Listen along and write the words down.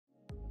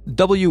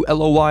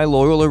WLOY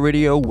Loyola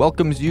Radio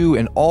welcomes you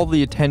and all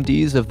the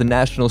attendees of the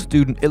National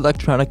Student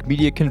Electronic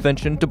Media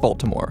Convention to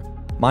Baltimore.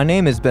 My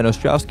name is Ben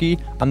Ostrowski.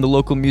 I'm the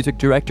local music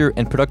director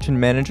and production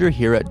manager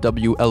here at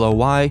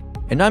WLOY,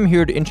 and I'm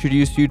here to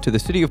introduce you to the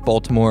city of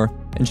Baltimore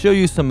and show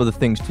you some of the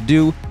things to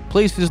do,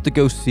 places to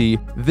go see,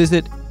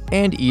 visit,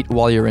 and eat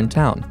while you're in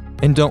town.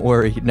 And don't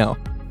worry, no,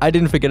 I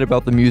didn't forget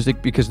about the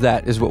music because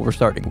that is what we're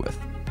starting with.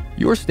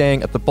 You're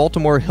staying at the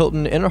Baltimore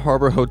Hilton Inner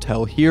Harbor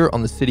Hotel here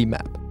on the city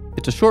map.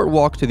 It's a short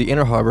walk to the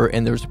Inner Harbor,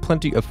 and there's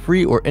plenty of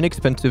free or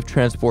inexpensive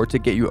transport to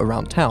get you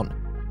around town.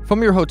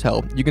 From your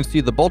hotel, you can see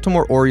the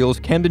Baltimore Orioles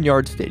Camden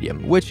Yards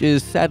Stadium, which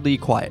is sadly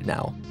quiet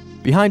now.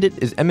 Behind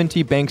it is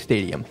M&T Bank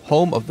Stadium,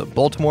 home of the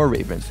Baltimore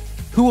Ravens,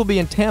 who will be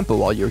in Tampa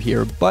while you're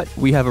here, but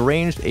we have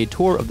arranged a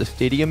tour of the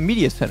Stadium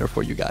Media Center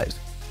for you guys.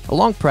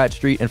 Along Pratt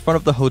Street in front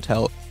of the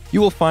hotel,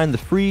 you will find the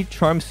free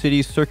Charm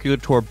City Circular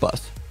Tour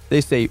bus.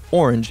 They say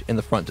orange in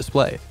the front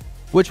display,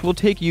 which will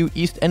take you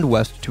east and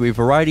west to a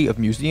variety of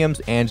museums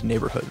and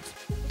neighborhoods.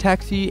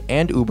 Taxi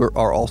and Uber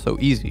are also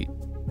easy.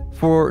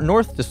 For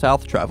north to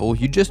south travel,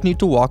 you just need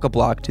to walk a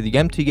block to the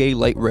MTA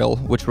Light Rail,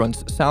 which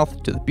runs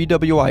south to the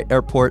BWI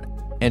Airport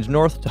and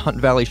north to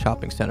Hunt Valley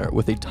Shopping Center,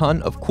 with a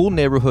ton of cool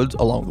neighborhoods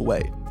along the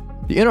way.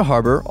 The Inner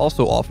Harbor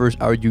also offers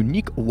our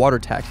unique water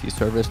taxi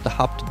service to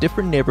hop to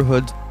different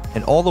neighborhoods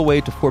and all the way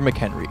to Fort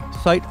McHenry,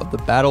 site of the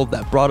battle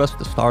that brought us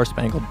the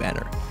Star-Spangled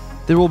Banner.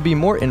 There will be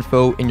more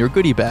info in your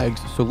goodie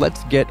bags, so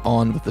let's get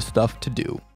on with the stuff to do.